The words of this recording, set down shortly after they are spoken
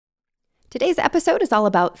Today's episode is all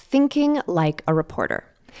about thinking like a reporter.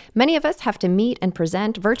 Many of us have to meet and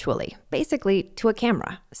present virtually, basically to a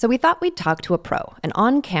camera. So we thought we'd talk to a pro, an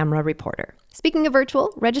on-camera reporter. Speaking of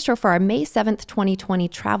virtual, register for our May 7th, 2020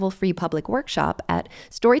 travel-free public workshop at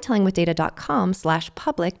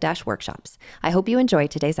storytellingwithdata.com/public-workshops. I hope you enjoy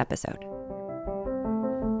today's episode.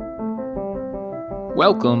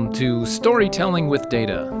 Welcome to Storytelling with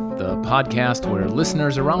Data, the podcast where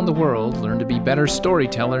listeners around the world learn to be better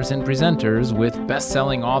storytellers and presenters with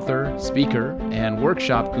best-selling author, speaker, and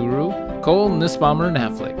workshop guru Cole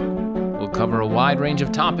Nussbaumer-Knaflic. We'll cover a wide range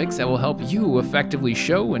of topics that will help you effectively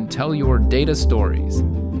show and tell your data stories.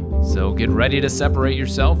 So get ready to separate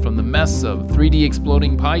yourself from the mess of 3D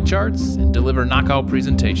exploding pie charts and deliver knockout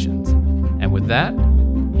presentations. And with that,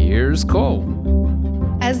 here's Cole.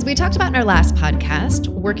 As we talked about in our last podcast,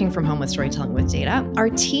 working from home with Storytelling with Data, our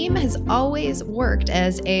team has always worked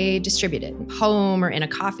as a distributed home or in a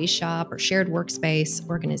coffee shop or shared workspace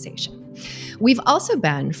organization. We've also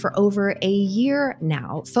been, for over a year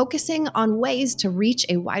now, focusing on ways to reach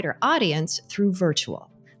a wider audience through virtual.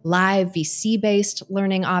 Live VC-based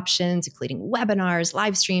learning options, including webinars,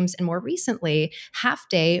 live streams, and more recently,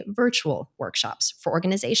 half-day virtual workshops for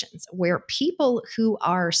organizations where people who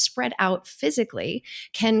are spread out physically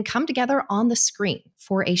can come together on the screen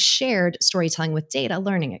for a shared Storytelling with Data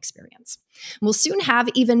learning experience. We'll soon have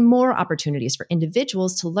even more opportunities for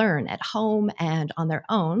individuals to learn at home and on their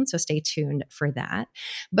own, so stay tuned for that.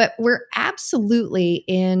 But we're absolutely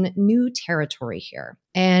in new territory here,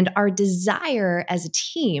 and our desire as a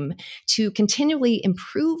team to continually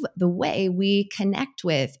improve the way we connect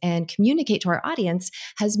with and communicate to our audience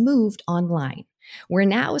has moved online. We're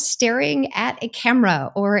now staring at a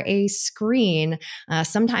camera or a screen.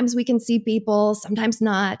 Sometimes we can see people, sometimes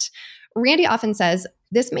not. Randy often says,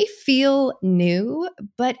 this may feel new,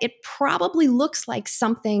 but it probably looks like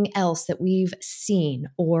something else that we've seen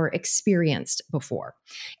or experienced before.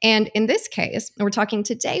 And in this case, we're talking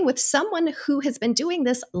today with someone who has been doing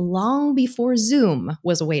this long before Zoom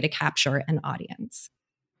was a way to capture an audience.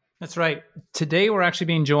 That's right. Today, we're actually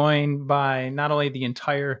being joined by not only the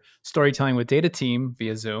entire Storytelling with Data team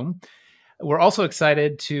via Zoom, we're also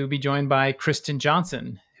excited to be joined by Kristen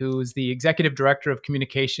Johnson, who's the Executive Director of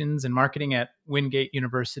Communications and Marketing at Wingate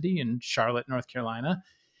University in Charlotte, North Carolina.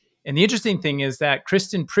 And the interesting thing is that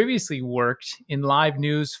Kristen previously worked in live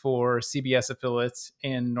news for CBS affiliates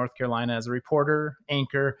in North Carolina as a reporter,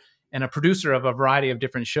 anchor, and a producer of a variety of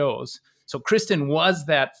different shows. So Kristen was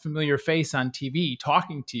that familiar face on TV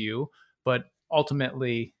talking to you, but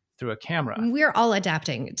ultimately through a camera. We're all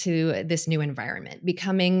adapting to this new environment,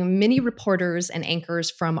 becoming mini reporters and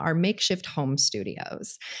anchors from our makeshift home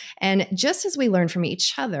studios. And just as we learn from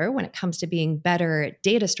each other when it comes to being better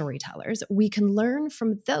data storytellers, we can learn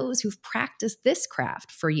from those who've practiced this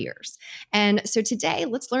craft for years. And so today,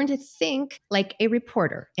 let's learn to think like a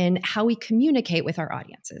reporter in how we communicate with our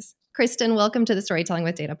audiences. Kristen, welcome to the Storytelling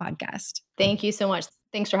with Data podcast. Thank you so much.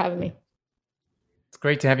 Thanks for having me. It's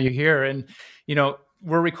great to have you here. And,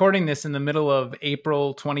 we're recording this in the middle of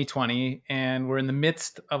April 2020, and we're in the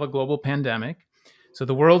midst of a global pandemic. So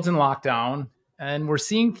the world's in lockdown, and we're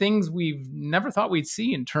seeing things we've never thought we'd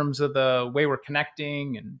see in terms of the way we're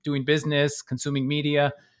connecting and doing business, consuming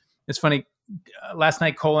media. It's funny, last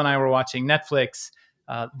night, Cole and I were watching Netflix,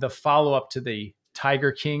 the follow-up to the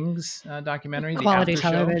Tiger Kings documentary. Quality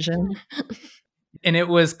television. And it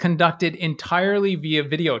was conducted entirely via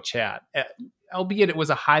video chat, albeit it was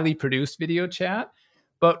a highly produced video chat.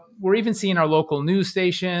 But we're even seeing our local news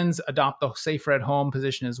stations adopt the safer at home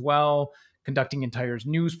position as well, conducting entire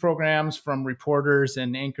news programs from reporters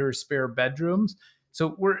and anchors' spare bedrooms.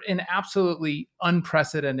 So we're in absolutely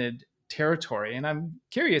unprecedented territory. And I'm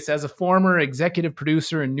curious, as a former executive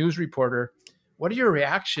producer and news reporter, what are your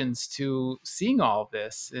reactions to seeing all of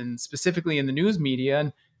this, and specifically in the news media?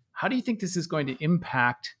 And how do you think this is going to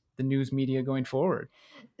impact the news media going forward?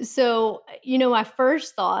 So, my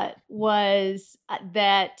first thought was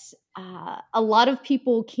that a lot of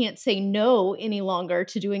people can't say no any longer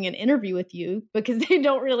to doing an interview with you because they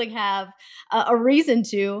don't really have a reason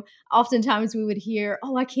to. Oftentimes we would hear,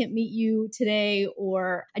 oh, I can't meet you today,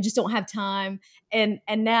 or I just don't have time. And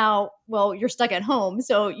now, well, you're stuck at home.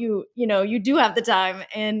 So you do have the time,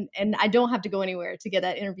 and I don't have to go anywhere to get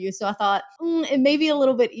that interview. So I thought it may be a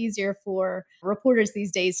little bit easier for reporters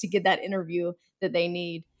these days to get that interview that they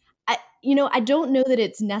need. I don't know that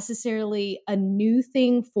it's necessarily a new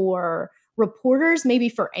thing for reporters, maybe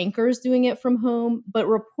for anchors doing it from home, but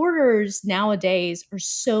reporters nowadays are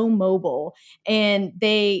so mobile, and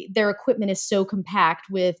their equipment is so compact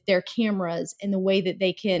with their cameras and the way that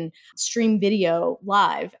they can stream video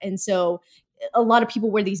live. And so a lot of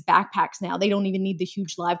people wear these backpacks now. They don't even need the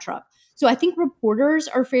huge live truck. So I think reporters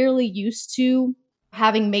are fairly used to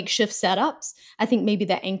having makeshift setups. I think maybe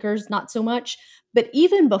the anchors, not so much. But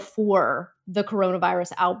even before the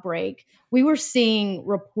coronavirus outbreak, we were seeing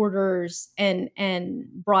reporters and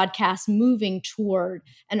broadcasts moving toward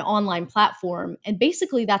an online platform. And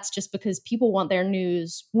basically that's just because people want their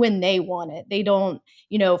news when they want it. They don't,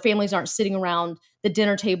 families aren't sitting around the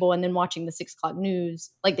dinner table and then watching the 6 o'clock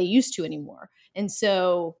news like they used to anymore. And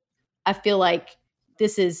so I feel like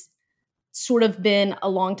this has sort of been a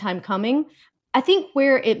long time coming. I think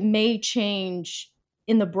where it may change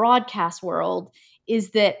in the broadcast world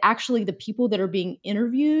is that actually the people that are being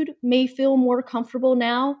interviewed may feel more comfortable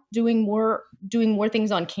now doing more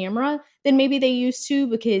things on camera than maybe they used to,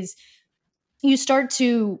 because you start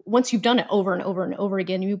to, once you've done it over and over and over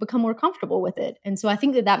again, you become more comfortable with it. And so I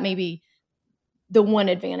think that may be the one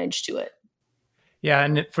advantage to it. Yeah,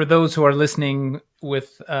 and for those who are listening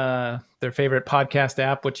with their favorite podcast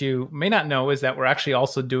app, what you may not know is that we're actually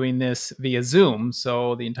also doing this via Zoom.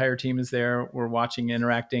 So the entire team is there. We're watching,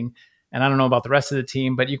 interacting. And I don't know about the rest of the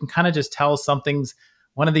team, but you can kind of just tell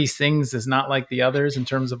one of these things is not like the others in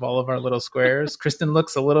terms of all of our little squares. Kristen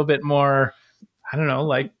looks a little bit more, I don't know,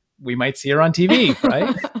 like we might see her on TV,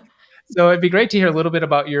 right? So it'd be great to hear a little bit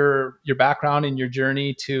about your background and your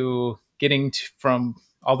journey to getting from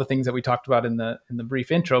all the things that we talked about in the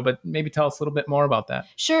brief intro, but maybe tell us a little bit more about that.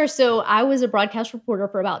 Sure. So I was a broadcast reporter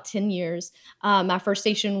for about 10 years. My first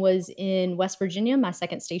station was in West Virginia, my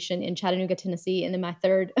second station in Chattanooga, Tennessee, and then my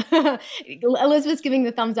third, Elizabeth's giving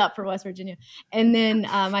the thumbs up for West Virginia. And then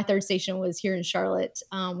my third station was here in Charlotte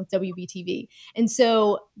with WBTV. And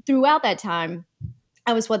so throughout that time,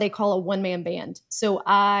 I was what they call a one-man band. So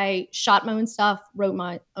I shot my own stuff, wrote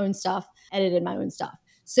my own stuff, edited my own stuff.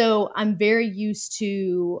 So I'm very used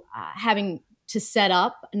to having to set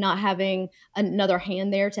up, not having another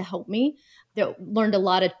hand there to help me. That learned a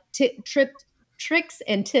lot of tricks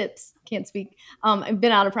and tips. Can't speak. I've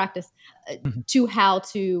been out of practice to how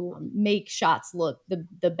to make shots look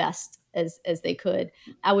the best as they could.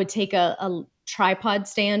 I would take a tripod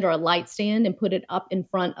stand or a light stand and put it up in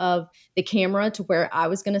front of the camera to where I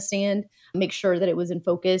was going to stand, make sure that it was in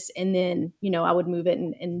focus. And then, I would move it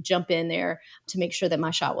and jump in there to make sure that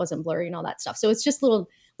my shot wasn't blurry and all that stuff. So it's just little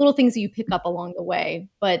things that you pick up along the way.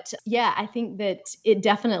 But yeah, I think that it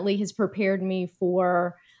definitely has prepared me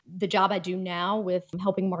for the job I do now with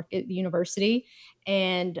helping market the university,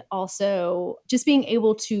 and also just being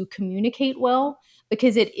able to communicate well,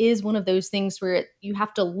 because it is one of those things where you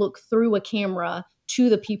have to look through a camera to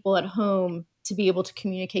the people at home to be able to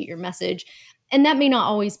communicate your message. And that may not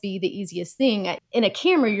always be the easiest thing. In a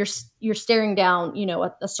camera, you're staring down,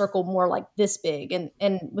 a circle more like this big. And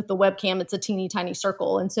with the webcam, it's a teeny tiny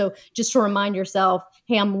circle. And so just to remind yourself,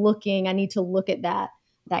 hey, I need to look at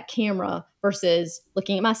that camera versus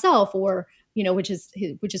looking at myself, or, which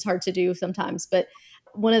is hard to do sometimes. But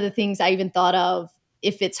one of the things I even thought of,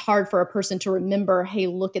 if it's hard for a person to remember, hey,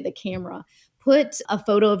 look at the camera, put a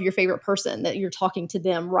photo of your favorite person that you're talking to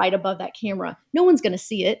them right above that camera. No one's going to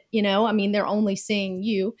see it. They're only seeing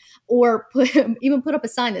you. Or put up a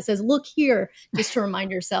sign that says, look here, just to remind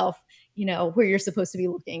yourself, where you're supposed to be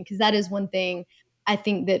looking. Because that is one thing I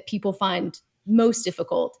think that people find most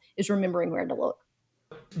difficult, is remembering where to look.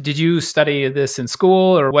 Did you study this in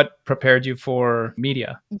school, or what prepared you for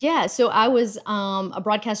media? Yeah, so I was a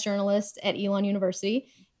broadcast journalist at Elon University.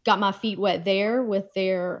 Got my feet wet there with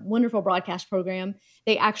their wonderful broadcast program.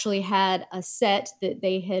 They actually had a set that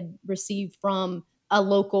they had received from a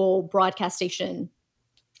local broadcast station.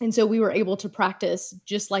 And so we were able to practice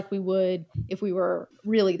just like we would if we were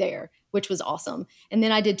really there, which was awesome. And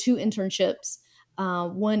then I did 2 internships,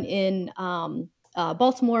 one in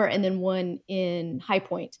Baltimore and then one in High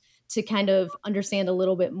Point, to kind of understand a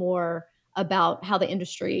little bit more about how the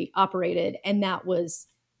industry operated. And that was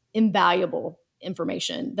invaluable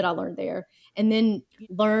information that I learned there. And then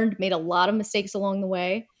made a lot of mistakes along the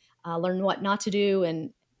way, learned what not to do,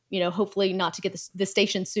 and, hopefully not to get the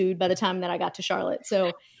station sued by the time that I got to Charlotte.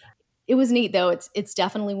 So it was neat, though. It's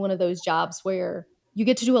definitely one of those jobs where you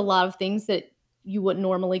get to do a lot of things that you wouldn't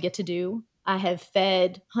normally get to do. I have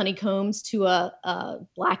fed honeycombs to a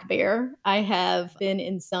black bear. I have been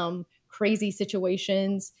in some crazy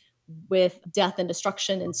situations with death and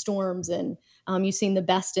destruction and storms, and you've seen the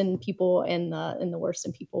best in people and the worst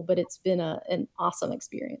in people. But it's been an awesome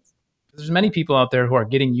experience. There's many people out there who are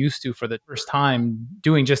getting used to, for the first time,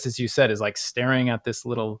 doing just as you said, is like staring at this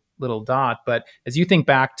little dot. But as you think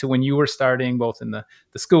back to when you were starting, both in the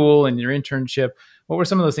school and your internship, what were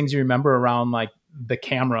some of those things you remember around like the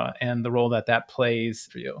camera and the role that plays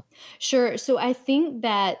for you? Sure. So I think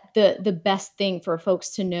that the best thing for folks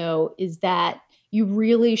to know is that you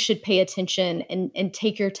really should pay attention and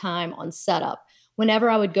take your time on setup. Whenever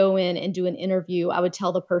I would go in and do an interview, I would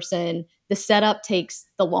tell the person the setup takes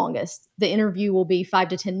the longest. The interview will be 5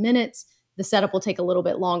 to 10 minutes. The setup will take a little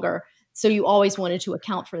bit longer. So you always wanted to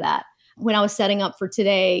account for that. When I was setting up for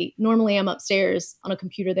today, normally I'm upstairs on a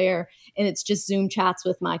computer there and it's just Zoom chats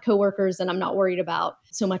with my coworkers and I'm not worried about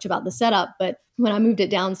so much about the setup. But when I moved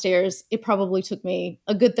it downstairs, it probably took me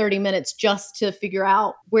a good 30 minutes just to figure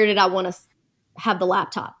out where did I want to have the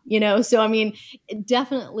laptop, So, I mean,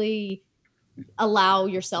 definitely allow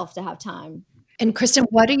yourself to have time. And Kristen,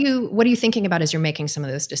 what are you thinking about as you're making some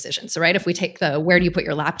of those decisions? So, right, if we take where do you put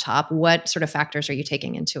your laptop, what sort of factors are you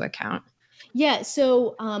taking into account? Yeah,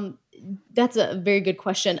 so that's a very good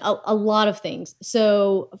question. A lot of things.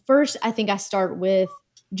 So first, I think I start with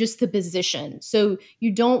just the position. So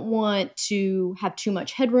you don't want to have too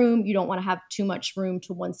much headroom. You don't want to have too much room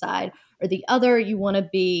to one side or the other. You want to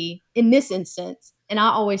be, in this instance, and I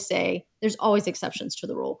always say there's always exceptions to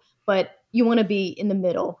the rule, but you want to be in the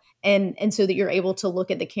middle and so that you're able to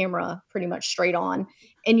look at the camera pretty much straight on.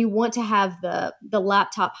 And you want to have the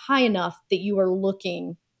laptop high enough that you are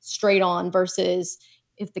looking straight on versus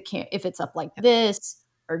if it's up like this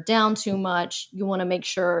or down too much, you want to make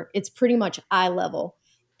sure it's pretty much eye level.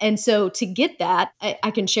 And so to get that, I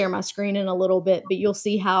can share my screen in a little bit, but you'll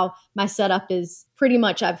see how my setup is pretty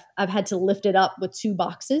much I've had to lift it up with 2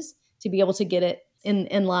 boxes to be able to get it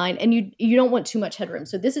in line. And you don't want too much headroom.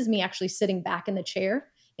 So this is me actually sitting back in the chair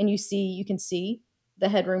and you can see the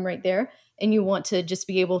headroom right there. And you want to just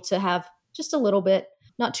be able to have just a little bit,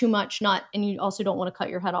 not too much, and you also don't want to cut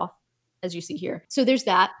your head off as you see here. So there's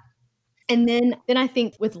that. And then I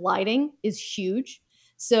think with lighting is huge.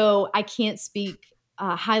 So I can't speak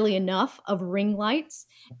highly enough of ring lights.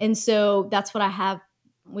 And so that's what I have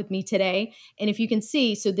with me today. And if you can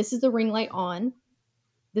see, so this is the ring light on,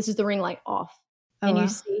 this is the ring light off. Oh, and wow.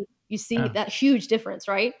 you see that huge difference,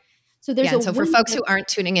 right? So there's so for folks who aren't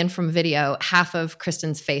tuning in from video, half of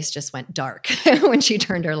Kristen's face just went dark when she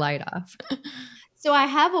turned her light off. So I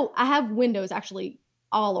have windows actually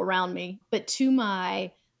all around me, but to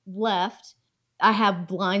my left, I have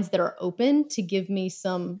blinds that are open to give me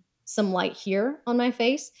some light here on my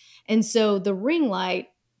face. And so the ring light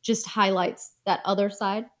just highlights that other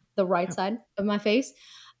side, the right side of my face.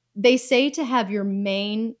 They say to have your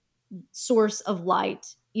main source of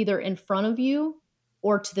light either in front of you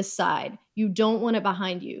or to the side. You don't want it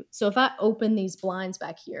behind you. So if I open these blinds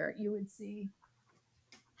back here, you would see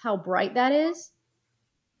how bright that is.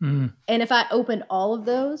 Mm. And if I opened all of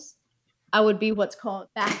those, I would be what's called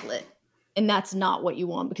backlit. And that's not what you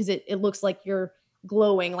want because it looks like you're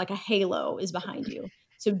glowing, like a halo is behind you.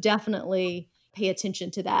 So definitely pay attention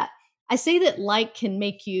to that. I say that light can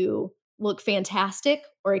make you look fantastic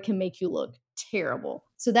or it can make you look terrible.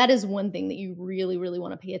 So that is one thing that you really, really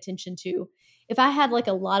want to pay attention to. If I had like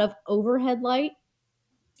a lot of overhead light,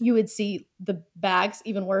 you would see the bags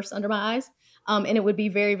even worse under my eyes. And it would be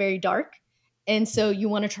very, very dark. And so you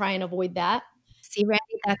want to try and avoid that. See,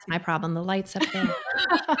 Randy, that's my problem. The lights up there.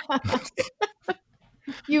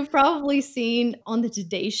 You've probably seen on the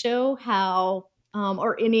Today Show how,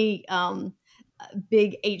 or any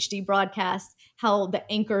big HD broadcast, how the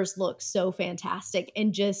anchors look so fantastic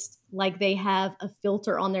and just like they have a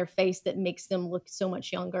filter on their face that makes them look so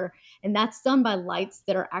much younger. And that's done by lights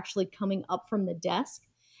that are actually coming up from the desk.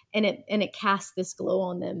 And it casts this glow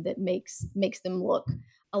on them that makes them look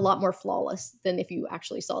a lot more flawless than if you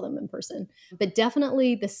actually saw them in person. But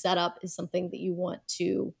definitely the setup is something that you want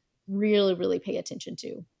to really, really pay attention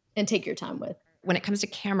to and take your time with. When it comes to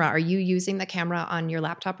camera, are you using the camera on your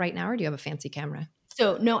laptop right now or do you have a fancy camera?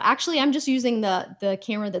 So no, actually I'm just using the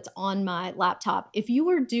camera that's on my laptop. If you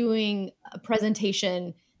were doing a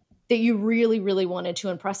presentation that you really, really wanted to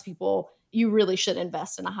impress people, you really should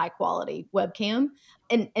invest in a high quality webcam.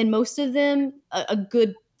 And most of them, a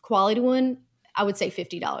good quality one, I would say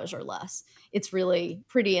 $50 or less. It's really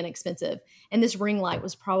pretty inexpensive. And this ring light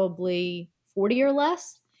was probably $40 or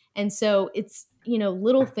less. And so it's,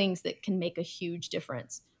 little things that can make a huge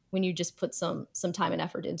difference when you just put some time and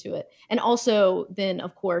effort into it. And also then,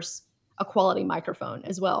 of course, a quality microphone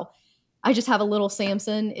as well. I just have a little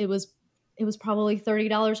Samson. It was probably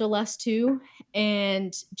 $30 or less too.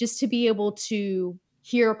 And just to be able to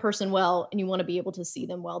hear a person well, and you want to be able to see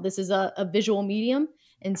them well. This is a visual medium.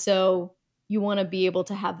 And so you want to be able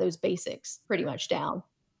to have those basics pretty much down.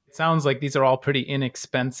 It sounds like these are all pretty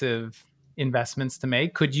inexpensive investments to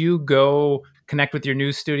make. Could you go connect with your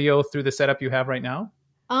new studio through the setup you have right now?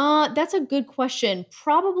 That's a good question.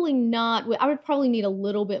 Probably not. I would probably need a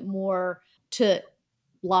little bit more to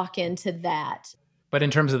lock into that. But in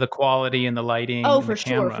terms of the quality and the lighting Oh, and the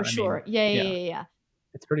camera, for I mean, sure. Yeah, yeah, yeah, yeah, yeah.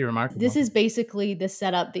 it's pretty This remarkable. is basically the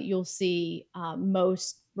setup that you'll see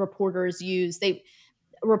most reporters use.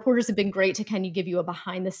 Reporters have been great to kind of give you a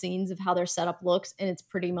behind the scenes of how their setup looks, and it's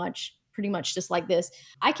pretty much just like this.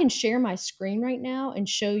 I can share my screen right now and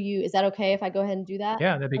show you. Is that okay if I go ahead and do that?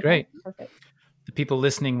 Yeah, that'd be Okay, great. perfect. The people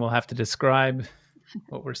listening will have to describe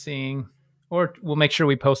what we're seeing, or we'll make sure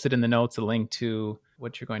we post it in the notes, a link to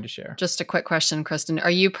what you're going to share. Just a quick question, Kristen. Are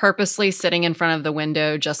you purposely sitting in front of the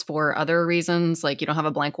window just for other reasons? Like you don't have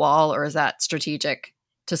a blank wall, or is that strategic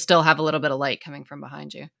to still have a little bit of light coming from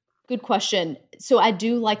behind you? Good question. So I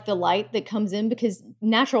do like the light that comes in because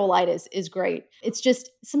natural light is great. It's just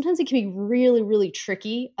sometimes it can be really, really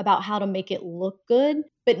tricky about how to make it look good.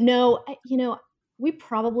 But no, we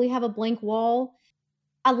probably have a blank wall.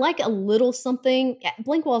 I like a little something.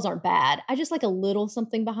 Blank walls aren't bad. I just like a little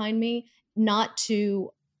something behind me, not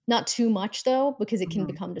too much though, because it can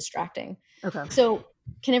become distracting. Okay. So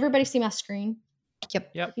can everybody see my screen?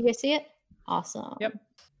 Yep. You guys see it? Awesome. Yep.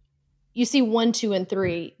 You see 1, 2, and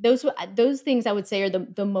 3. Those things I would say are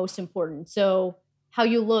the most important. So how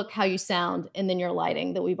you look, how you sound, and then your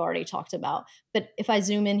lighting that we've already talked about. But if I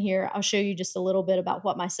zoom in here, I'll show you just a little bit about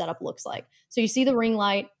what my setup looks like. So you see the ring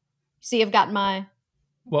light. You see I've got my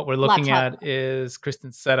What we're looking laptop. at is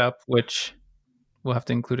Kristen's setup, which we'll have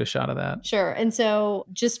to include a shot of that. Sure. And so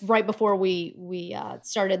just right before we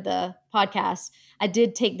started the podcast, I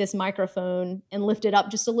did take this microphone and lift it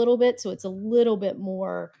up just a little bit. So it's a little bit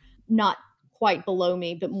more, not quite below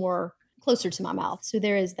me, but more closer to my mouth. So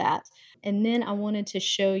there is that. And then I wanted to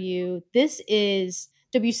show you, this is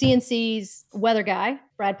WCNC's weather guy,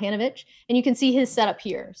 Brad Panovich, and you can see his setup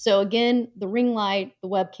here. So again, the ring light, the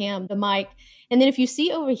webcam, the mic. And then if you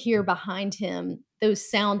see over here behind him, those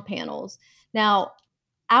sound panels. Now,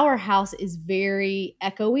 our house is very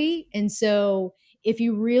echoey. And so if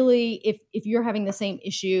you're having the same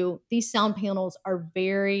issue, these sound panels are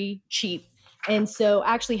very cheap. And so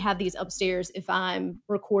I actually have these upstairs if I'm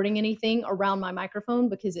recording anything around my microphone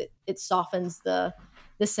because it softens the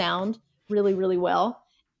sound really, really well.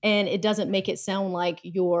 And it doesn't make it sound like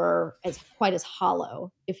you're quite as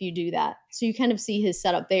hollow if you do that. So you kind of see his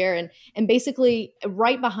setup there. And basically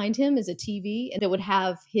right behind him is a TV and that would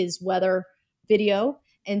have his weather video.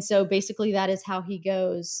 And so basically that is how he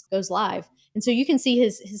goes live. And so you can see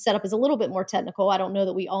his setup is a little bit more technical. I don't know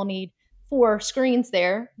that we all need 4 screens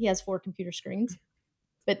there. He has 4 computer screens,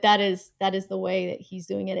 but that is the way that he's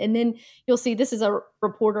doing it. And then you'll see this is a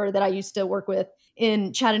reporter that I used to work with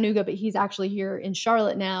in Chattanooga, but he's actually here in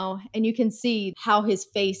Charlotte now. And you can see how his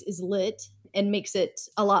face is lit and makes it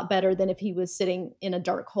a lot better than if he was sitting in a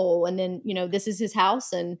dark hole. And then, this is his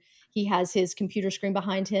house and he has his computer screen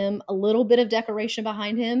behind him, a little bit of decoration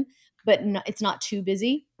behind him, but it's not too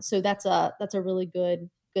busy. So that's a really good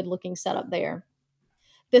looking setup there.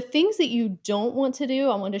 The things that you don't want to do,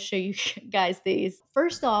 I want to show you guys these.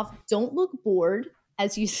 First off, don't look bored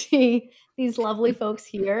as you see these lovely folks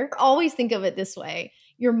here. Always think of it this way.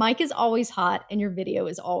 Your mic is always hot and your video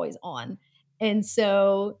is always on. And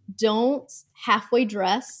so don't halfway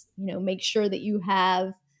dress, make sure that you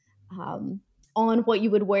have on what you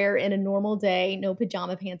would wear in a normal day, no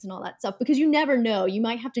pajama pants and all that stuff, because you never know. You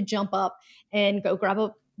might have to jump up and go grab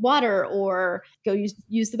a water or go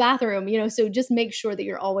use the bathroom, so just make sure that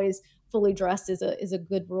you're always fully dressed is a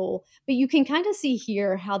good rule. But you can kind of see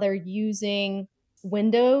here how they're using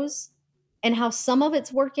windows and how some of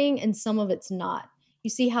it's working and some of it's not. You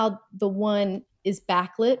see how the one is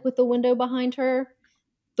backlit with the window behind her.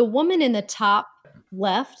 The woman in the top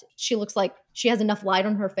left, she looks like she has enough light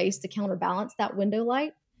on her face to counterbalance that window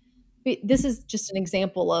light. But this is just an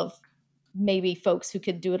example of maybe folks who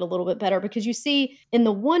could do it a little bit better, because you see in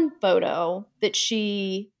the one photo that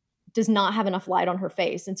she does not have enough light on her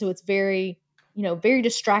face. And so it's very, very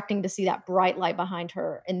distracting to see that bright light behind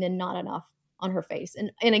her and then not enough on her face.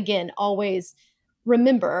 And again, always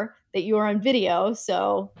remember that you are on video.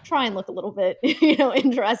 So try and look a little bit,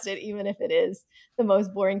 interested, even if it is the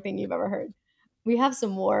most boring thing you've ever heard. We have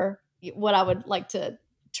some more, what I would like to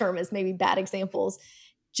term as maybe bad examples,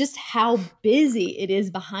 just how busy it is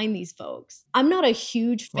behind these folks. I'm not a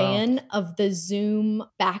huge fan of the Zoom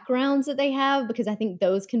backgrounds that they have, because I think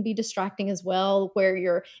those can be distracting as well, where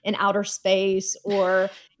you're in outer space or,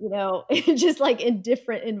 just like in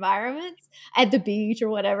different environments at the beach or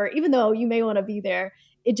whatever, even though you may want to be there.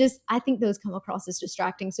 I think those come across as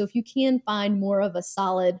distracting. So if you can find more of a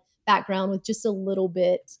solid background with just a little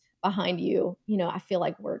bit behind you, I feel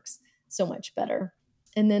like works so much better.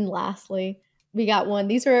 And then lastly, We got one.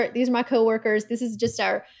 These are my coworkers. This is just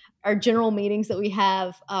our general meetings that we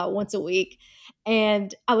have once a week.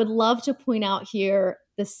 And I would love to point out here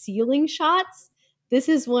the ceiling shots. This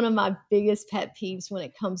is one of my biggest pet peeves when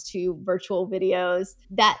it comes to virtual videos.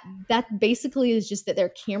 That basically is just that their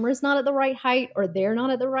camera's not at the right height or they're not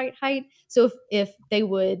at the right height. So if they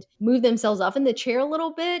would move themselves up in the chair a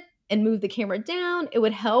little bit and move the camera down, it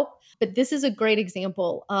would help. But this is a great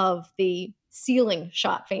example of the ceiling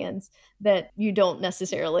shot fans that you don't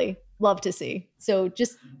necessarily love to see. So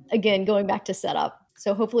just, again, going back to setup.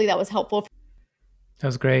 So hopefully that was helpful. That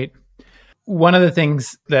was great. One of the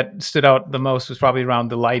things that stood out the most was probably around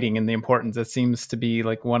the lighting and the importance. That seems to be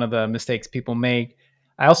like one of the mistakes people make.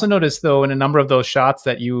 I also noticed, though, in a number of those shots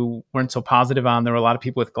that you weren't so positive on, there were a lot of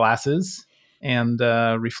people with glasses and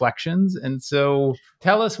reflections. And so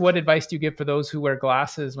tell us, what advice do you give for those who wear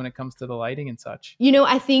glasses when it comes to the lighting and such?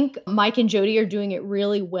 I think Mike and Jody are doing it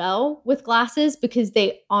really well with glasses because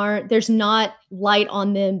there's not light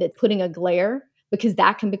on them that's putting a glare, because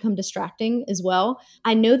that can become distracting as well.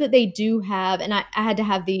 I know that they do have, and I had to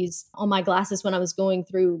have these on my glasses when I was going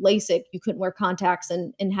through LASIK. You couldn't wear contacts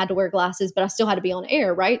and had to wear glasses, but I still had to be on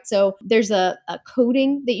air, right? So there's a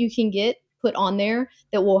coating that you can get put on there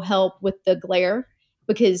that will help with the glare,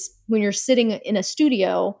 because when you're sitting in a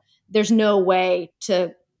studio, there's no way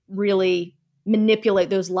to really manipulate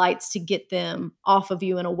those lights to get them off of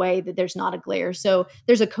you in a way that there's not a glare. So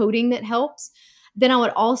there's a coating that helps. Then I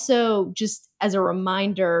would also, just as a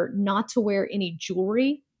reminder, not to wear any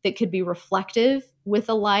jewelry that could be reflective with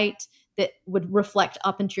a light that would reflect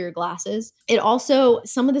up into your glasses. It also,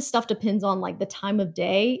 some of this stuff depends on like the time of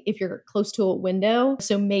day, if you're close to a window.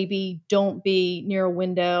 So maybe don't be near a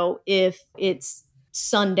window if it's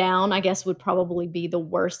sundown, I guess would probably be the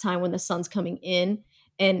worst time, when the sun's coming in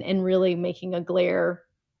and really making a glare.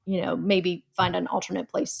 Maybe find an alternate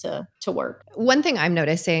place to work. One thing I'm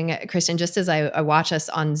noticing, Kristen, just as I watch us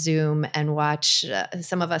on Zoom and watch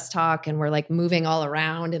some of us talk, and we're like moving all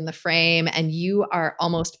around in the frame, and you are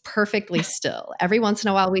almost perfectly still. Every once in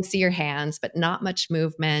a while we see your hands, but not much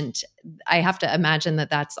movement. I have to imagine that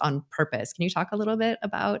that's on purpose. Can you talk a little bit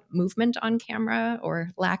about movement on camera, or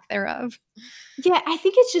lack thereof? Yeah, I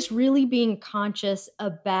think it's just really being conscious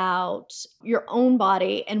about your own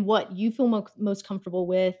body and what you feel most comfortable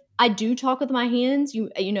with. I do talk with my hands.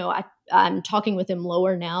 I'm talking with them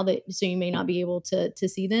lower now, so you may not be able to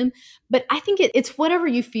see them. But I think it's whatever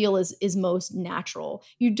you feel is most natural.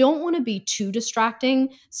 You don't want to be too distracting.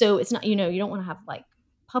 So it's not, you don't want to have like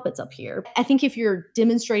puppets up here. I think if you're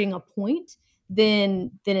demonstrating a point,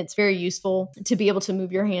 then it's very useful to be able to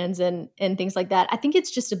move your hands and things like that. I think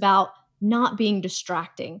it's just about not being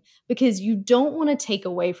distracting, because you don't want to take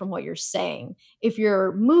away from what you're saying. If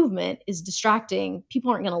your movement is distracting,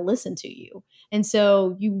 people aren't going to listen to you. And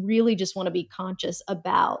so you really just want to be conscious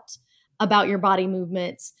about your body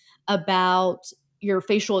movements, about your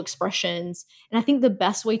facial expressions. And I think the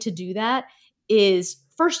best way to do that is,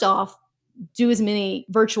 first off, do as many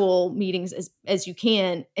virtual meetings as you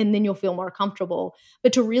can, and then you'll feel more comfortable.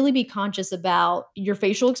 But to really be conscious about your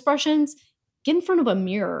facial expressions, get in front of a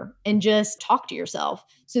mirror and just talk to yourself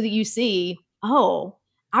so that you see, oh,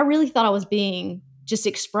 I really thought I was being just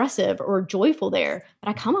expressive or joyful there, but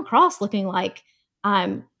I come across looking like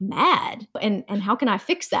I'm mad. And how can I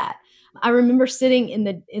fix that? I remember sitting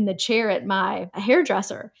in the chair at my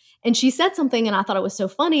hairdresser, and she said something, and I thought it was so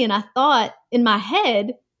funny. And I thought in my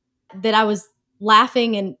head that I was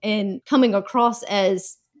laughing and coming across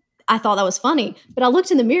as I thought that was funny. But I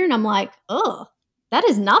looked in the mirror and I'm like, oh, that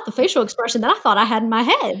is not the facial expression that I thought I had in my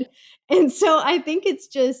head. And so I think it's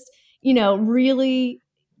just, really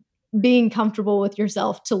being comfortable with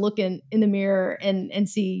yourself to look in the mirror and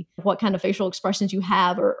see what kind of facial expressions you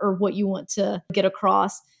have or what you want to get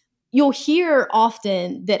across. You'll hear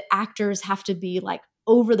often that actors have to be like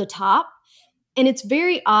over the top. And it's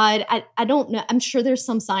very odd. I don't know. I'm sure there's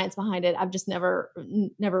some science behind it. I've just never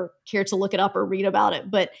cared to look it up or read about it.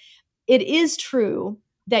 But it is true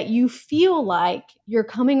that you feel like you're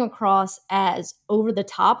coming across as over the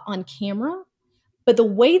top on camera, but the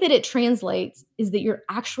way that it translates is that you're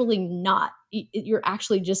actually not. You're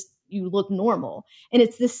actually just, you look normal. And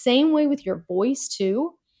it's the same way with your voice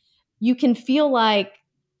too. You can feel like,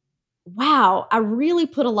 wow, I really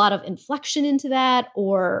put a lot of inflection into that,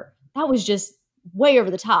 or that was just way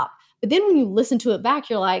over the top. But then when you listen to it back,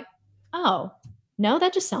 you're like, oh, no,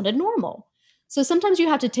 that just sounded normal. So sometimes you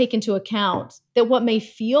have to take into account that what may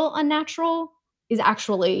feel unnatural is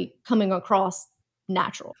actually coming across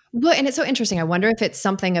natural. Well, and it's so interesting. I wonder if it's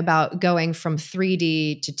something about going from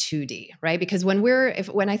 3D to 2D, right? Because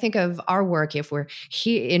when I think of our work, if we're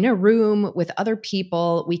here in a room with other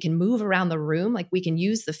people, we can move around the room. Like we can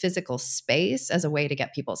use the physical space as a way to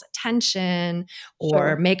get people's attention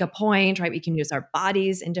or make a point, right? We can use our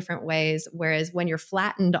bodies in different ways. Whereas when you're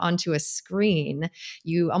flattened onto a screen,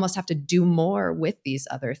 you almost have to do more with these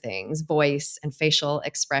other things, voice and facial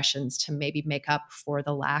expressions, to maybe make up for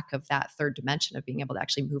the lack of that third dimension of being able to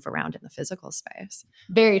actually move around in the physical space.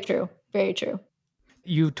 Very true. Very true.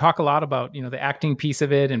 You talk a lot about, the acting piece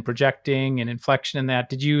of it and projecting and inflection in that.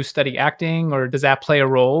 Did you study acting, or does that play a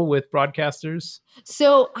role with broadcasters?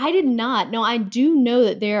 So I did not. No, I do know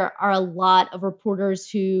that there are a lot of reporters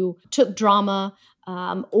who took drama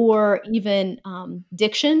or even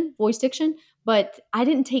voice diction, but I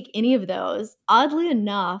didn't take any of those. Oddly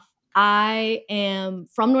enough, I am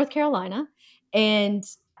from North Carolina, and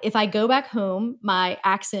if I go back home, my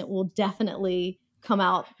accent will definitely come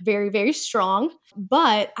out very, very strong.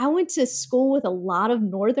 But I went to school with a lot of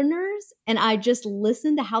Northerners, and I just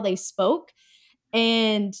listened to how they spoke.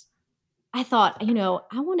 And I thought, I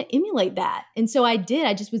want to emulate that. And so I did.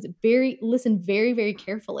 I just listened very, very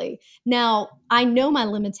carefully. Now, I know my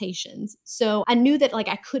limitations. So I knew that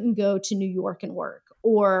I couldn't go to New York and work,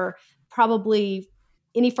 or probably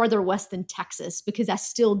any farther west than Texas, because I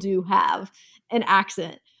still do have an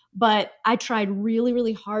accent. But I tried really,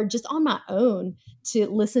 really hard just on my own to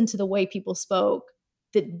listen to the way people spoke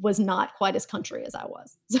that was not quite as country as I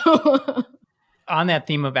was. So on that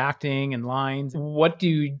theme of acting and lines, what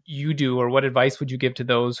do you do, or what advice would you give to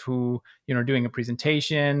those who, are doing a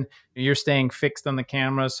presentation? You're staying fixed on the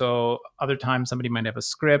camera, so other times somebody might have a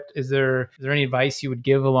script. Is there any advice you would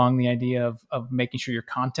give along the idea of making sure your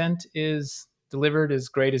content is delivered as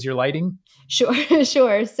great as your lighting?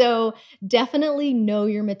 Sure. So definitely know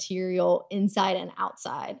your material inside and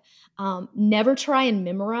outside. Never try and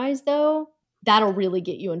memorize, though. That'll really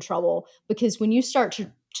get you in trouble, because when you start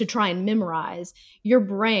to try and memorize, your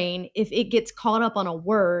brain, if it gets caught up on a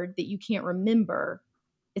word that you can't remember,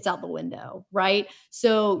 it's out the window, right?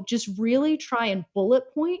 So just really try and bullet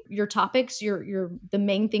point your topics, the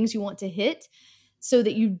main things you want to hit, so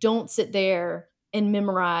that you don't sit there and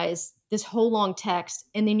memorize this whole long text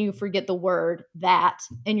and then you forget the word that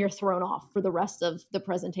and you're thrown off for the rest of the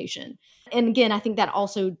presentation. And again, I think that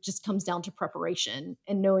also just comes down to preparation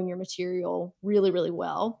and knowing your material really, really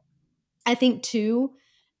well. I think too,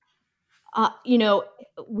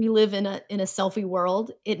 we live in a selfie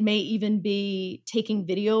world. It may even be taking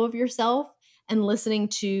video of yourself and listening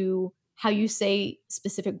to how you say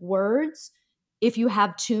specific words. If you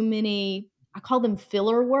have too many, I call them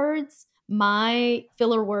filler words. My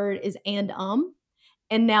filler word is and.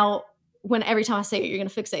 And now every time I say it, you're going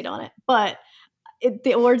to fixate on it. But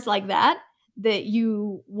the words like that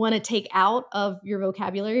you want to take out of your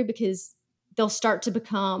vocabulary, because they'll start to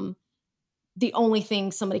become the only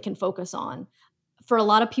thing somebody can focus on. For a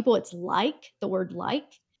lot of people, it's the word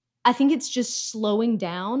like. I think it's just slowing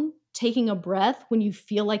down, taking a breath when you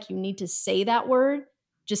feel like you need to say that word.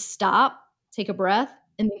 Just stop, take a breath,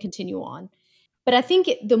 and then continue on. But I think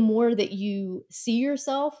the more that you see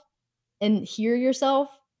yourself and hear yourself,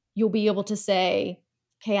 you'll be able to say,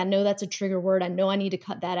 okay, I know that's a trigger word. I know I need to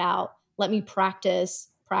cut that out. Let me practice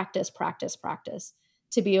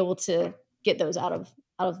to be able to get those out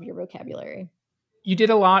of your vocabulary. You did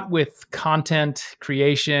a lot with content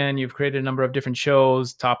creation. You've created a number of different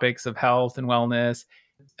shows, topics of health and wellness.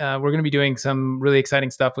 We're going to be doing some really exciting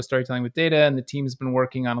stuff with Storytelling with Data, and the team's been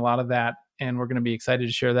working on a lot of that, and we're going to be excited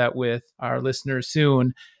to share that with our listeners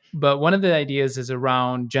soon. But one of the ideas is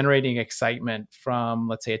around generating excitement from,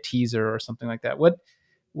 let's say, a teaser or something like that.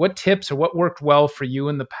 What tips or what worked well for you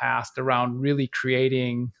in the past around really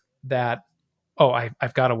creating that,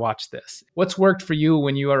 I've got to watch this? What's worked for you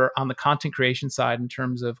when you are on the content creation side in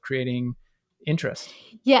terms of creating interest?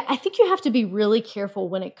 Yeah, I think you have to be really careful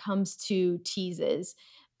when it comes to teases,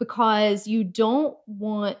 because you don't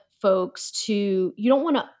want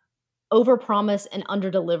to overpromise and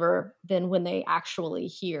underdeliver than when they actually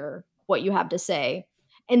hear what you have to say.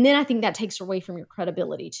 And then I think that takes away from your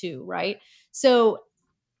credibility too, right? So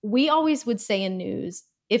we always would say in news,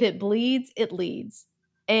 if it bleeds, it leads.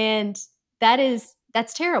 And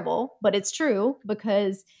that's terrible, but it's true,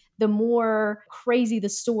 because the more crazy the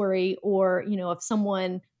story, or, if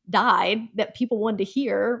someone died, that people wanted to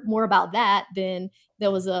hear more about that than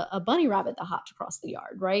there was a bunny rabbit that hopped across the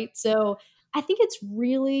yard, right? So I think it's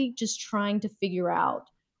really just trying to figure out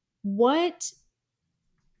what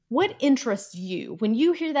interests you. When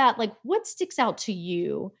you hear that, what sticks out to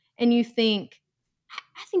you and you think,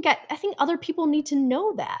 I think other people need to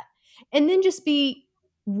know that. And then just be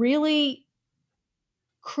really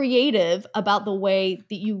creative about the way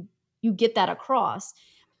that you get that across.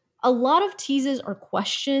 A lot of teases or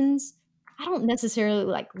questions, I don't necessarily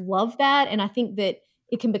like love that, and I think that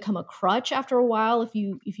it can become a crutch after a while if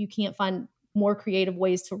you can't find more creative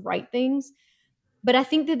ways to write things. But I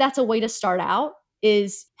think that that's a way to start out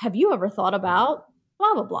is, have you ever thought about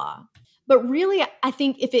blah blah blah? But really I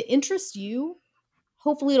think if it interests you,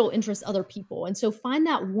 hopefully it'll interest other people. And so find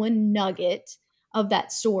that one nugget of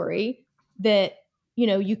that story that,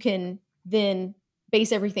 you can then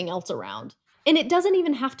base everything else around. And it doesn't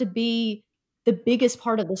even have to be the biggest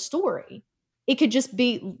part of the story. It could just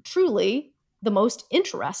be truly the most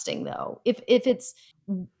interesting though. If it's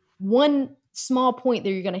one small point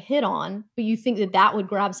that you're going to hit on, but you think that that would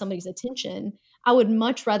grab somebody's attention, I would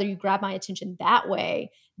much rather you grab my attention that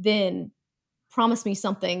way than promise me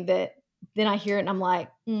something that then I hear it and I'm like,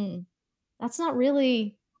 that's not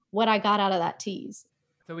really what I got out of that tease.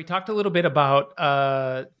 So we talked a little bit about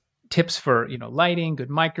tips for, lighting, good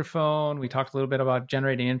microphone. We talked a little bit about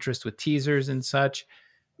generating interest with teasers and such.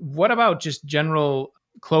 What about just general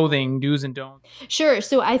clothing do's and don'ts? Sure.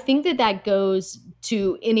 So I think that that goes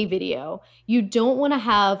to any video. You don't want to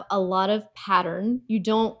have a lot of pattern. You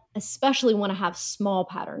don't especially want to have small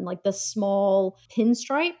pattern, like the small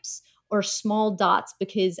pinstripes or small dots,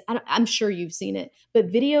 because I'm sure you've seen it,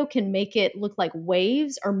 but video can make it look like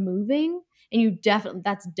waves are moving, and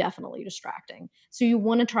that's definitely distracting. So you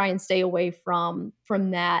want to try and stay away from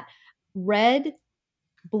that. Red,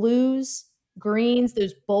 blues, greens,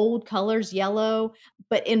 those bold colors, yellow,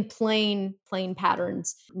 but in plain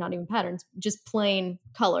patterns, not even patterns, just plain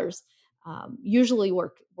colors, usually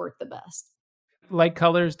work the best. Light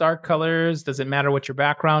colors, dark colors, does it matter what your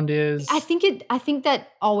background is? I think that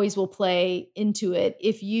always will play into it.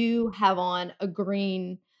 If you have on a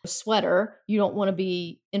green sweater, you don't want to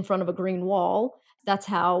be in front of a green wall. That's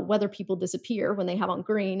how weather people disappear, when they have on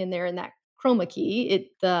green and they're in that chroma key.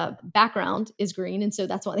 The background is green, and so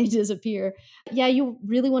that's why they disappear. Yeah, you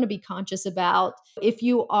really want to be conscious about, if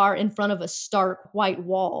you are in front of a stark white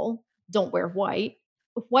wall, don't wear white.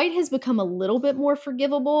 White has become a little bit more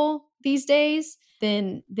forgivable these days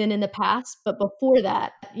than in the past, but before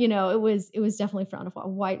that, it was definitely frowned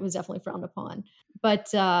upon. White was definitely frowned upon. But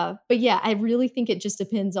yeah, I really think it just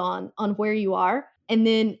depends on where you are, and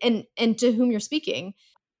then and to whom you're speaking.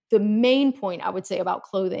 The main point I would say about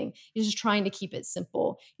clothing is just trying to keep it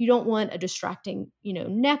simple. You don't want a distracting,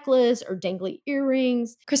 necklace or dangly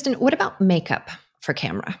earrings. Kristen, what about makeup for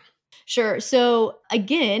camera? Sure. So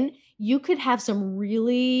again, you could have some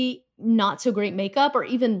really not so great makeup or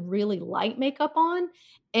even really light makeup on.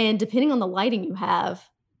 And depending on the lighting you have,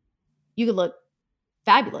 you could look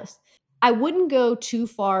fabulous. I wouldn't go too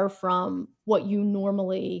far from what you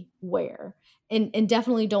normally wear. And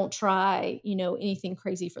definitely don't try, anything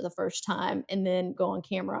crazy for the first time and then go on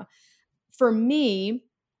camera. For me,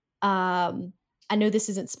 I know this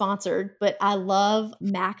isn't sponsored, but I love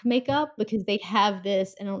MAC makeup because they have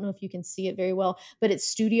this, and I don't know if you can see it very well, but it's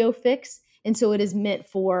Studio Fix. And so it is meant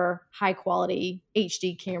for high quality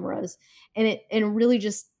HD cameras. And it really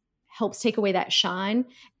just helps take away that shine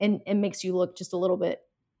and makes you look just a little bit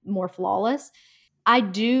more flawless. I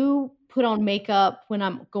do put on makeup when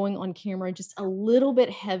I'm going on camera just a little bit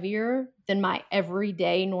heavier than my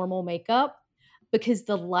everyday normal makeup, because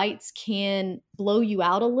the lights can blow you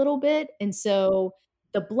out a little bit. And so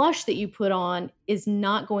the blush that you put on is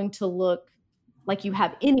not going to look like you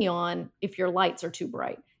have any on if your lights are too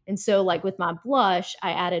bright. And so like with my blush,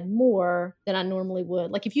 I added more than I normally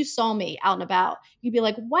would. Like if you saw me out and about, you'd be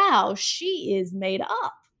like, wow, she is made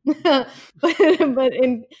up. but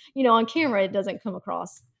in, on camera, it doesn't come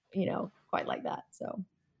across, quite like that. So.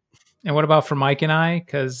 And what about for Mike and I?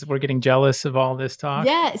 Because we're getting jealous of all this talk.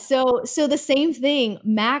 Yeah. So the same thing.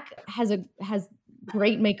 MAC has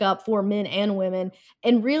great makeup for men and women,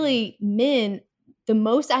 and really men. The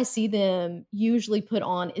most I see them usually put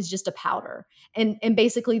on is just a powder, and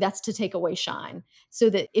basically that's to take away shine, so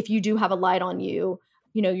that if you do have a light on you,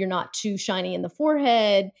 you're not too shiny in the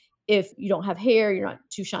forehead. If you don't have hair, you're not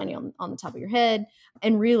too shiny on the top of your head,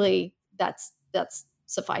 and really that's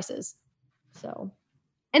suffices. So.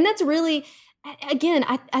 And that's really, again,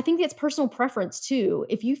 I think it's personal preference too.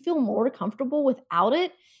 If you feel more comfortable without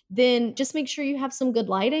it, then just make sure you have some good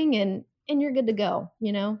lighting and you're good to go,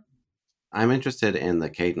 I'm interested in the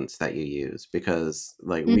cadence that you use, because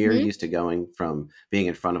we're used to going from being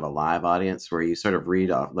in front of a live audience where you sort of read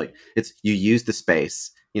off, you use the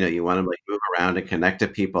space, you want to move around and connect to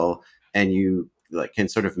people, and you like can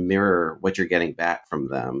sort of mirror what you're getting back from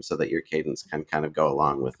them, so that your cadence can kind of go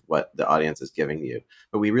along with what the audience is giving you.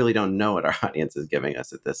 But we really don't know what our audience is giving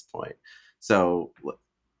us at this point. So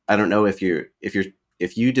I don't know if you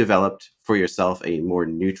developed for yourself a more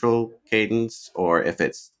neutral cadence, or if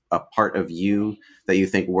it's a part of you that you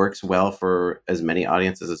think works well for as many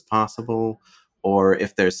audiences as possible, or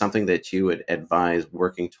if there's something that you would advise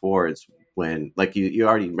working towards when, like you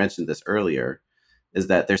already mentioned this earlier, is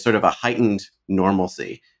that there's sort of a heightened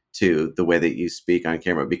normalcy to the way that you speak on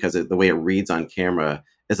camera, because the way it reads on camera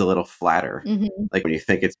is a little flatter. Mhm. Like when you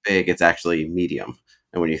think it's big, it's actually medium.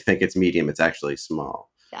 And when you think it's medium, it's actually small.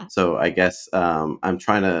 Yeah. So I guess I'm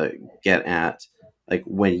trying to get at, like,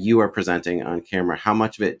 when you are presenting on camera, how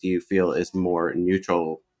much of it do you feel is more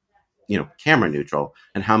neutral, camera neutral,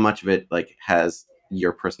 and how much of it like has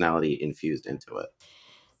your personality infused into it?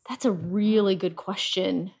 That's a really good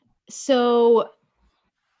question. So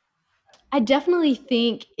I definitely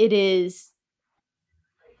think it is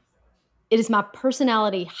my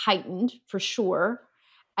personality heightened for sure.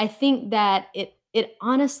 I think that it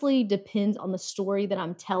honestly depends on the story that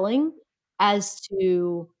I'm telling as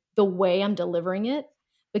to the way I'm delivering it.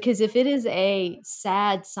 Because if it is a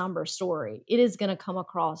sad, somber story, it is going to come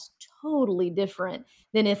across totally different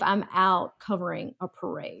than if I'm out covering a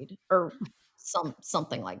parade or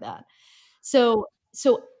something like that. So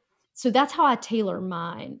so so that's how I tailor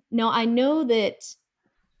mine. Now I know that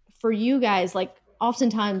for you guys, like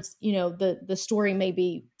oftentimes, the story may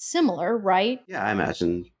be similar, right? Yeah, I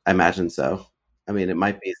imagine so. I mean, it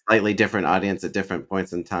might be slightly different audience at different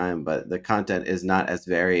points in time, but the content is not as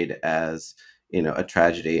varied as, a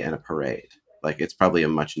tragedy and a parade. Like, it's probably a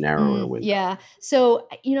much narrower window. Yeah. So,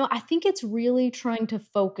 I think it's really trying to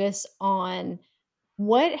focus on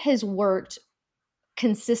what has worked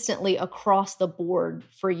consistently across the board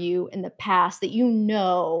for you in the past that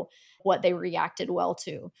what they reacted well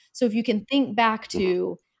to. So if you can think back Mhm.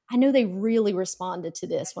 to, I know they really responded to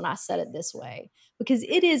this when I said it this way, because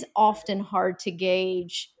it is often hard to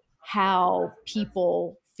gauge how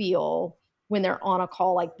people feel when they're on a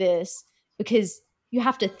call like this, because you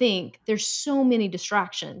have to think there's so many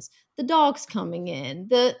distractions. The dog's coming in,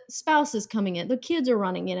 the spouse is coming in, the kids are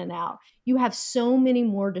running in and out. You have so many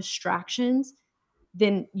more distractions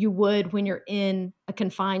than you would when you're in a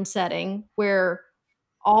confined setting where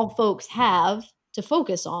all folks have to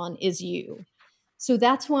focus on is you. So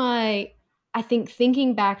that's why I think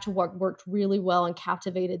thinking back to what worked really well and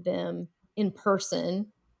captivated them in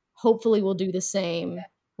person, hopefully will do the same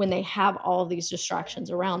when they have all these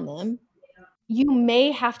distractions around them. You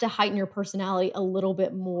may have to heighten your personality a little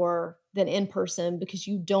bit more than in person because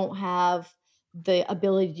you don't have the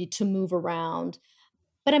ability to move around,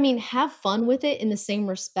 but I mean, have fun with it in the same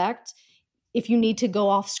respect. If you need to go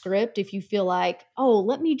off script, if you feel like, "Oh,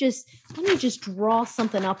 let me just draw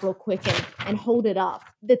something up real quick and hold it up."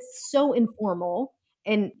 That's so informal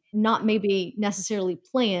and not maybe necessarily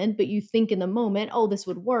planned, but you think in the moment, "Oh, this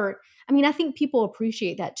would work." I mean, I think people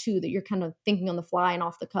appreciate that too, that you're kind of thinking on the fly and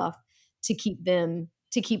off the cuff to keep them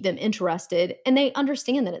interested, and they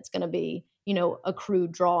understand that it's gonna be, a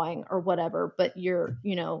crude drawing or whatever, but you're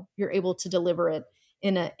able to deliver it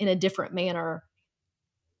in a different manner.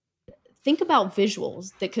 Think about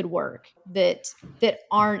visuals that could work that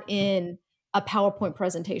aren't in a PowerPoint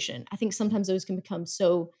presentation. I think sometimes those can become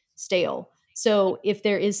so stale. So if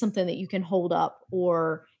there is something that you can hold up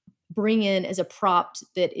or bring in as a prop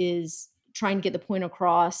that is trying to get the point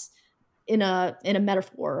across in a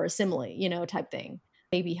metaphor or a simile, type thing,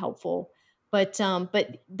 may be helpful. But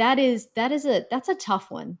that's a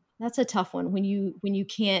tough one. That's a tough one when you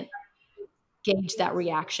can't gauge that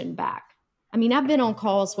reaction back. I mean, I've been on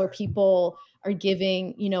calls where people are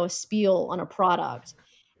giving, a spiel on a product,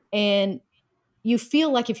 and you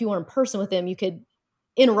feel like if you were in person with them, you could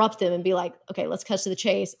interrupt them and be like, "Okay, let's cut to the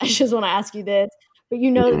chase. I just want to ask you this." But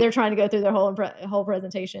you know that Mhm. they're trying to go through their whole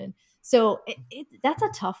presentation. So that's a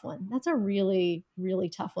tough one. That's a really, really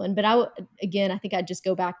tough one. But again, I think I'd just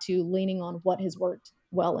go back to leaning on what has worked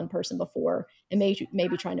well in person before and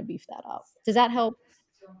maybe trying to beef that up. Does that help?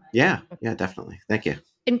 Yeah, yeah, definitely. Thank you.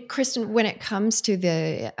 And Kristen, when it comes to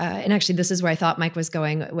and actually, this is where I thought Mike was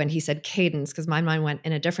going when he said cadence, because my mind went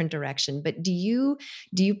in a different direction. But do you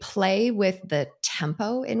play with the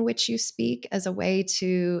tempo in which you speak as a way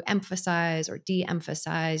to emphasize or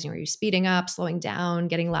de-emphasize? Are you speeding up, slowing down,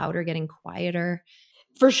 getting louder, getting quieter?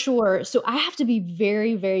 For sure. So I have to be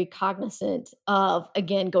very, very cognizant of,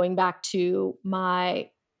 again, going back to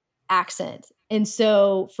my accent. And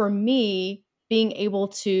so for me, being able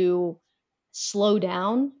to slow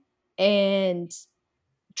down and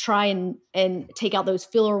try and take out those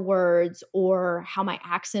filler words or how my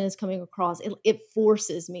accent is coming across. It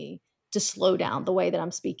forces me to slow down the way that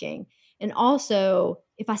I'm speaking. And also,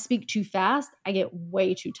 if I speak too fast, I get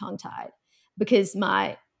way too tongue-tied because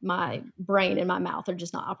my brain and my mouth are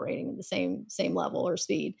just not operating at the same level or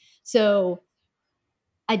speed. So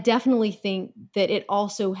I definitely think that it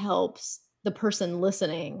also helps the person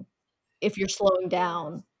listening if you're slowing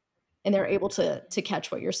down and they're able to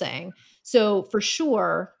catch what you're saying. So for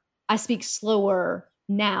sure, I speak slower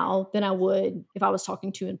now than I would if I was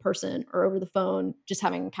talking to you in person or over the phone, just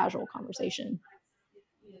having a casual conversation.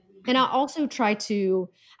 And I also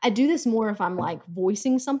I do this more if I'm like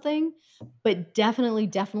voicing something, but definitely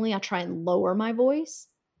I try and lower my voice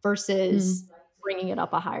versus bringing it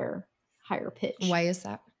up a higher pitch. Why is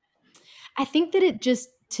that? I think that it just,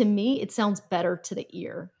 to me, it sounds better to the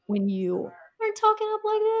ear when you are talking up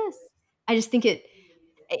like this. I just think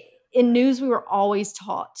in news, we were always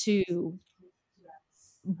taught to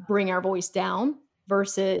bring our voice down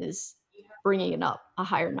versus bringing it up a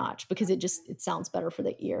higher notch because it sounds better for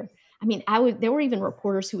the ear. I mean, there were even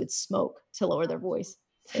reporters who would smoke to lower their voice.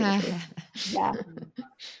 To tell you the truth. Yeah.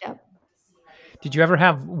 Yeah. Did you ever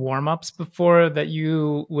have warm-ups before that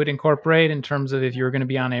you would incorporate in terms of if you were going to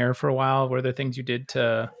be on air for a while? Were there things you did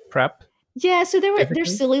to prep? Yeah, so there's Typically?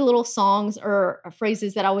 silly little songs or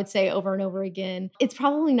phrases that I would say over and over again. It's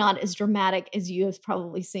probably not as dramatic as you have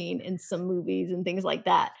probably seen in some movies and things like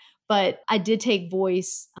that. But I did take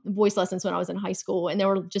voice lessons when I was in high school, and there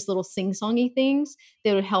were just little sing-songy things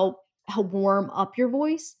that would help warm up your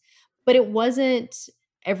voice. But it wasn't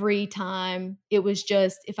every time. It was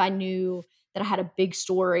just if I knew that I had a big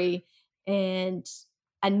story and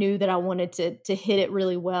I knew that I wanted to hit it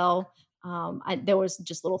really well. There was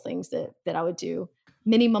just little things that I would do.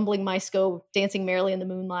 Mini mumbling mice go dancing merrily in the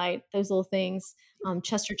moonlight. Those little things.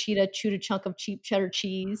 Chester Cheetah chewed a chunk of cheap cheddar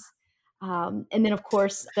cheese. And then of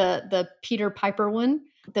course the Peter Piper one.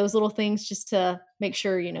 Those little things just to make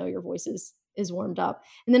sure your voice is warmed up.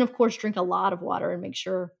 And then of course drink a lot of water and make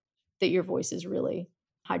sure that your voice is really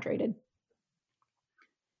hydrated.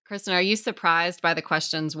 Kristen, are you surprised by the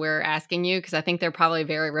questions we're asking you? Because I think they're probably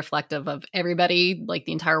very reflective of everybody, like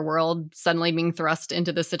the entire world suddenly being thrust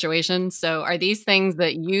into this situation. So are these things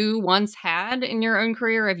that you once had in your own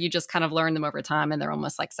career, or have you just kind of learned them over time and they're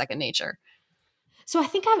almost like second nature? So I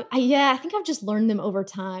think I've just learned them over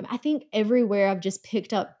time. I think everywhere I've just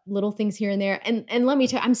picked up little things here and there. And let me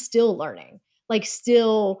tell you, I'm still learning. Like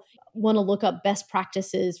still want to look up best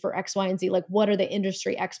practices for X, Y, and Z. Like what are the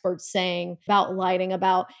industry experts saying about lighting,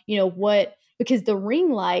 about, because the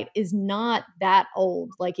ring light is not that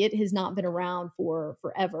old. Like it has not been around for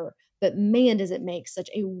forever. But man, does it make such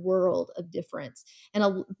a world of difference.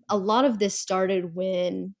 And a lot of this started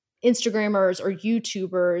when Instagrammers or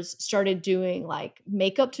YouTubers started doing like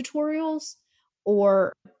makeup tutorials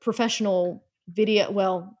or semi-professional videos,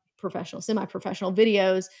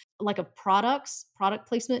 like of product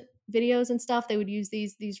placement videos and stuff. They would use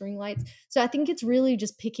these ring lights. So I think it's really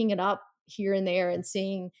just picking it up here and there and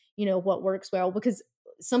seeing, what works well, because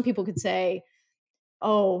some people could say,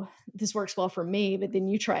 oh, this works well for me, but then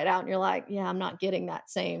you try it out and you're like, yeah, I'm not getting that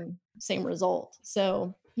same result.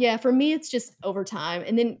 So yeah, for me, it's just over time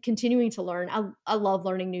and then continuing to learn. I love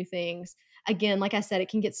learning new things. Again, like I said, it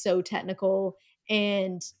can get so technical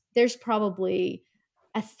and there's probably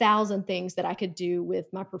 1,000 things that I could do with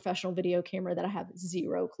my professional video camera that I have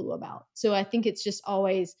zero clue about. So I think it's just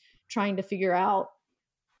always trying to figure out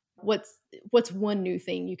what's one new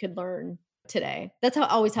thing you could learn today. That's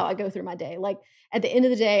how I go through my day. Like at the end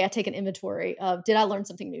of the day, I take an inventory of, did I learn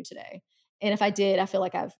something new today? And if I did, I feel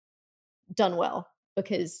like I've done well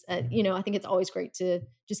because, I think it's always great to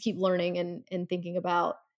just keep learning and thinking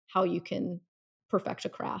about how you can perfect a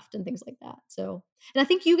craft and things like that. So, and I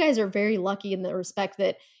think you guys are very lucky in the respect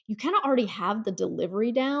that you kind of already have the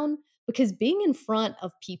delivery down, because being in front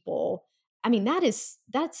of people, I mean,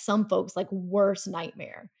 that's some folks' like worst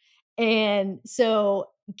nightmare. And so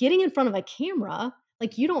getting in front of a camera,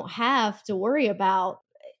 like you don't have to worry about,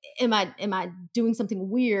 am I doing something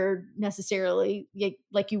weird necessarily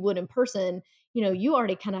like you would in person. You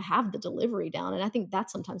already kind of have the delivery down. And I think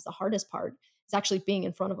that's sometimes the hardest part is actually being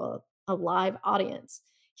in front of a live audience.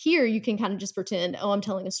 Here, you can kind of just pretend, oh, I'm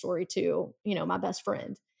telling a story to, my best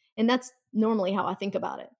friend. And that's normally how I think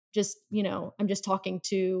about it. Just, I'm just talking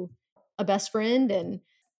to a best friend.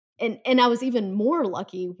 And I was even more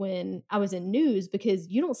lucky when I was in news because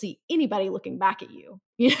you don't see anybody looking back at you,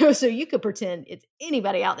 so you could pretend it's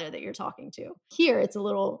anybody out there that you're talking to. Here, it's a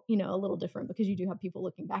little different because you do have people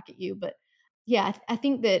looking back at you. But yeah, I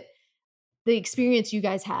think that the experience you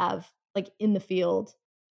guys have like in the field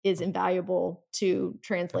is invaluable to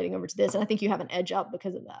translating over to this. And I think you have an edge up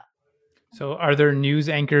because of that. So are there news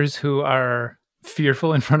anchors who are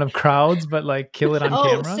fearful in front of crowds, but like kill it on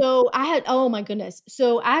camera? Oh my goodness.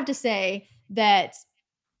 So I have to say that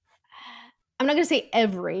I'm not going to say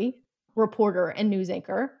every reporter and news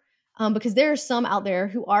anchor, because there are some out there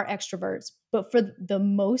who are extroverts. But for the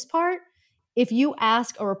most part, if you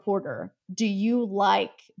ask a reporter, do you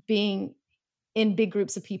like being in big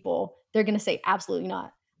groups of people? They're going to say absolutely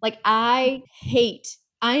not. Like I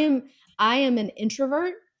am an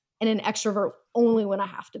introvert and an extrovert only when I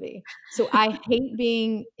have to be. So I hate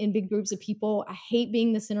being in big groups of people. I hate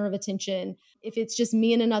being the center of attention. If it's just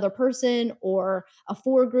me and another person or a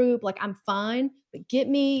four group, like I'm fine, but get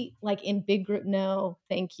me like in big group. No,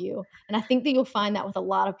 thank you. And I think that you'll find that with a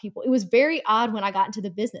lot of people. It was very odd when I got into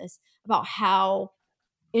the business about how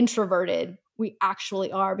introverted we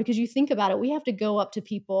actually are, because you think about it, we have to go up to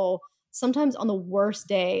people sometimes on the worst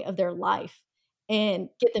day of their life and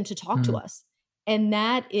get them to talk to us. And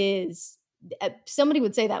that is, somebody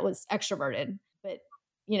would say that was extroverted, but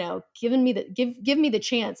give me the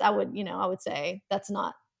chance, I would say that's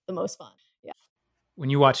not the most fun. Yeah. When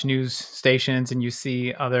you watch news stations and you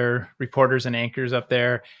see other reporters and anchors up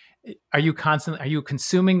there, are you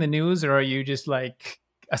consuming the news, or are you just like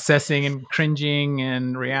assessing and cringing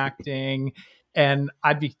and reacting? And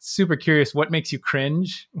I'd be super curious, what makes you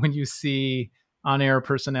cringe when you see on-air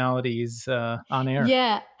personalities on air?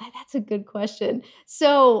 Yeah, that's a good question.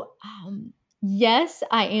 So, yes,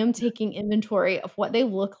 I am taking inventory of what they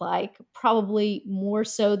look like, probably more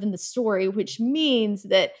so than the story, which means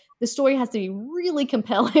that the story has to be really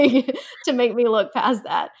compelling to make me look past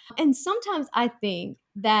that. And sometimes I think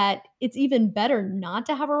that it's even better not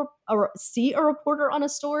to have see a reporter on a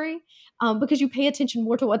story, because you pay attention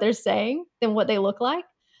more to what they're saying than what they look like.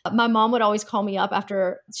 My mom would always call me up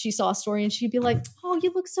after she saw a story and she'd be like, "Oh,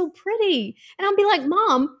 you look so pretty." And I'd be like,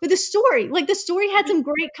 "Mom, but the story had some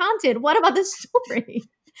great content. What about the story?"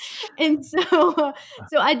 And so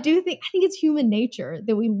I think it's human nature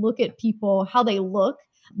that we look at people, how they look,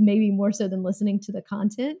 maybe more so than listening to the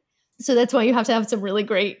content. So that's why you have to have some really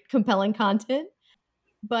great, compelling content.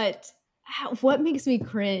 But what makes me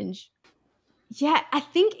cringe? Yeah, I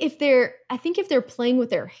think if they're playing with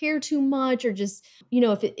their hair too much, or just,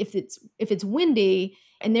 if it's windy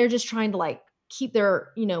and they're just trying to like keep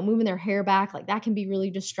their, moving their hair back, like that can be really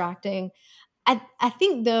distracting. I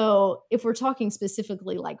think though, if we're talking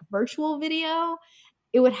specifically like virtual video,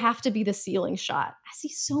 it would have to be the ceiling shot. I see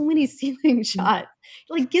so many ceiling shots.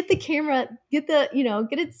 Like get the camera, get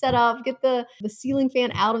it set up, get the ceiling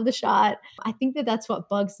fan out of the shot. I think that that's what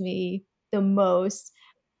bugs me the most.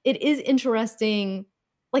 It is interesting,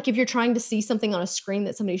 like if you're trying to see something on a screen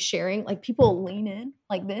that somebody's sharing, like people lean in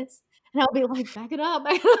like this, and I'll be like, back it up,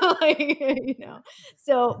 like,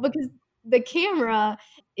 So because the camera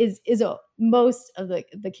most of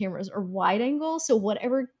the cameras are wide angle, so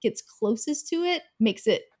whatever gets closest to it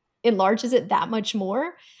enlarges it that much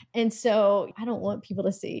more. And so I don't want people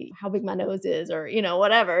to see how big my nose is, or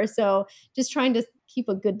whatever. So just trying to keep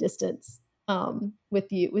a good distance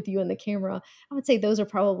with you and the camera. I would say those are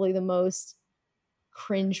probably the most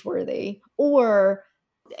cringeworthy. Or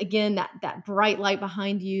again, that bright light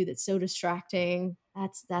behind you that's so distracting.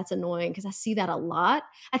 That's annoying, because I see that a lot.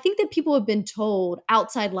 I think that people have been told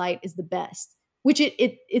outside light is the best, which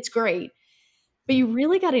it's great, but you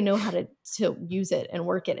really got to know how to use it and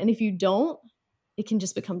work it. And if you don't, it can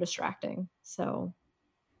just become distracting. So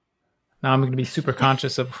now I'm going to be super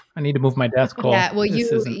conscious of, I need to move my desk. Cole. Yeah, well, your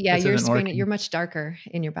screen, working. you're much darker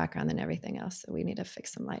in your background than everything else. So we need to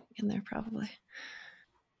fix some light in there probably.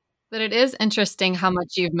 But it is interesting how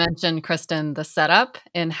much you've mentioned, Kristen, the setup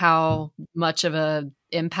and how much of an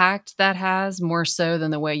impact that has, more so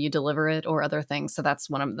than the way you deliver it or other things. So that's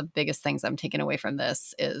one of the biggest things I'm taking away from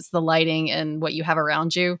this, is the lighting and what you have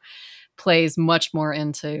around you plays much more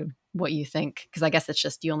into what you think. Because I guess it's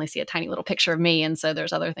just, you only see a tiny little picture of me. And so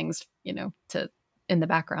there's other things, in the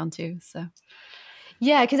background too. So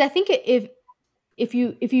yeah, because I think if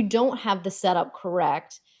you don't have the setup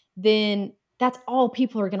correct, then that's all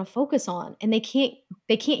people are going to focus on, and they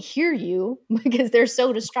can't hear you because they're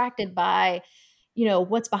so distracted by,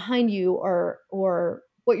 what's behind you, or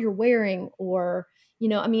what you're wearing, or,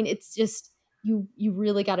 it's just, you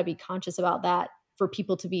really got to be conscious about that for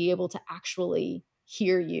people to be able to actually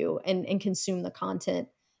hear you and consume the content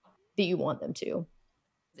that you want them to.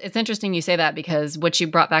 It's interesting you say that, because what you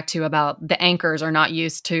brought back to about the anchors are not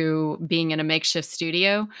used to being in a makeshift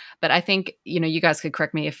studio. But I think, you guys could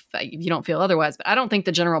correct me if you don't feel otherwise, but I don't think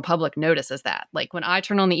the general public notices that. Like when I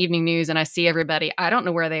turn on the evening news and I see everybody, I don't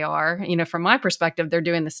know where they are. From my perspective, they're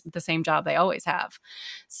doing the same job they always have.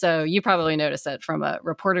 So you probably notice it from a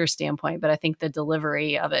reporter standpoint, but I think the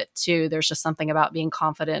delivery of it too, there's just something about being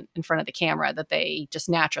confident in front of the camera that they just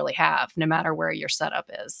naturally have, no matter where your setup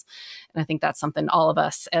is. And I think that's something all of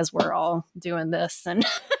us, as we're all doing this and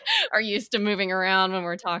are used to moving around when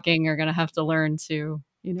we're talking, are going to have to learn to,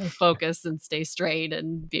 focus and stay straight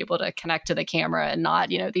and be able to connect to the camera and not,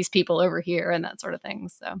 these people over here and that sort of thing.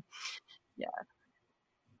 So, yeah.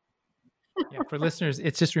 Yeah, for listeners,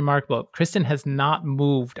 it's just remarkable. Kristen has not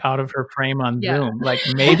moved out of her frame on Zoom. Like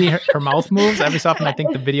maybe her mouth moves every so often. I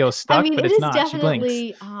think the video is stuck, but it's not. She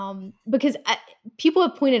blinks. Because people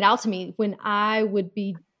have pointed out to me when I would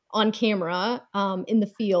be on camera in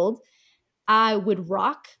the field, I would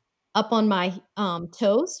rock up on my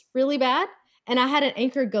toes really bad. And I had an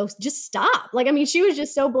anchor go, just stop. She was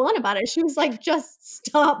just so blunt about it. She was like, just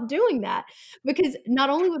stop doing that. Because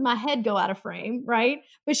not only would my head go out of frame, right?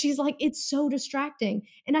 But she's like, it's so distracting.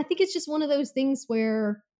 And I think it's just one of those things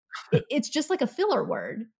where it's just like a filler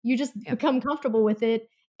word. You just become comfortable with it.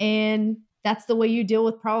 And that's the way you deal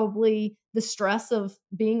with probably the stress of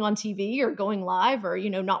being on TV or going live or,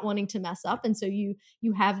 not wanting to mess up. And so you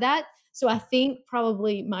have that. So I think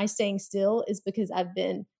probably my staying still is because I've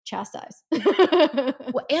been chastised.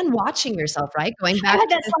 And watching yourself, right? Going back to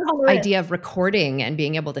this idea of recording and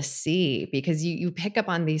being able to see, because you pick up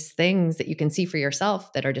on these things that you can see for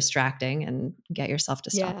yourself that are distracting and get yourself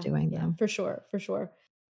to stop doing them. For sure.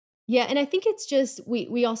 Yeah. And I think it's just,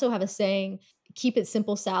 we also have a saying, keep it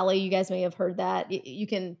simple, Sally. You guys may have heard that. You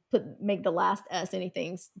can make the last S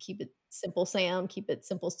anything, keep it simple, Sam, keep it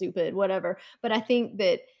simple, stupid, whatever. But I think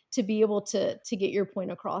that to be able to get your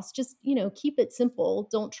point across, just, keep it simple.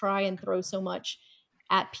 Don't try and throw so much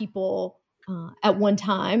at people at one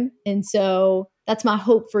time. And so that's my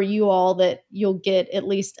hope for you all, that you'll get at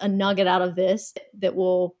least a nugget out of this that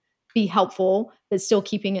will be helpful, but still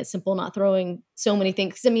keeping it simple, not throwing so many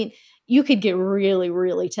things. 'Cause you could get really,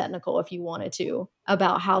 really technical if you wanted to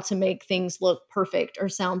about how to make things look perfect or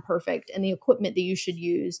sound perfect and the equipment that you should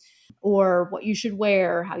use or what you should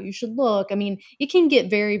wear, how you should look. It can get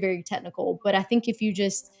very, very technical, but I think if you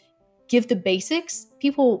just give the basics,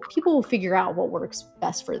 people will figure out what works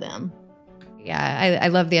best for them. Yeah, I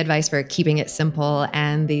love the advice for keeping it simple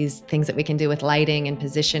and these things that we can do with lighting and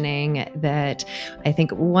positioning, that I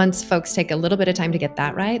think once folks take a little bit of time to get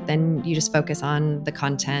that right, then you just focus on the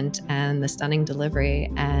content and the stunning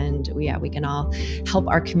delivery. And we can all help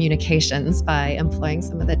our communications by employing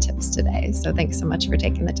some of the tips today. So thanks so much for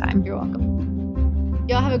taking the time. You're welcome.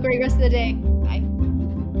 Y'all have a great rest of the day.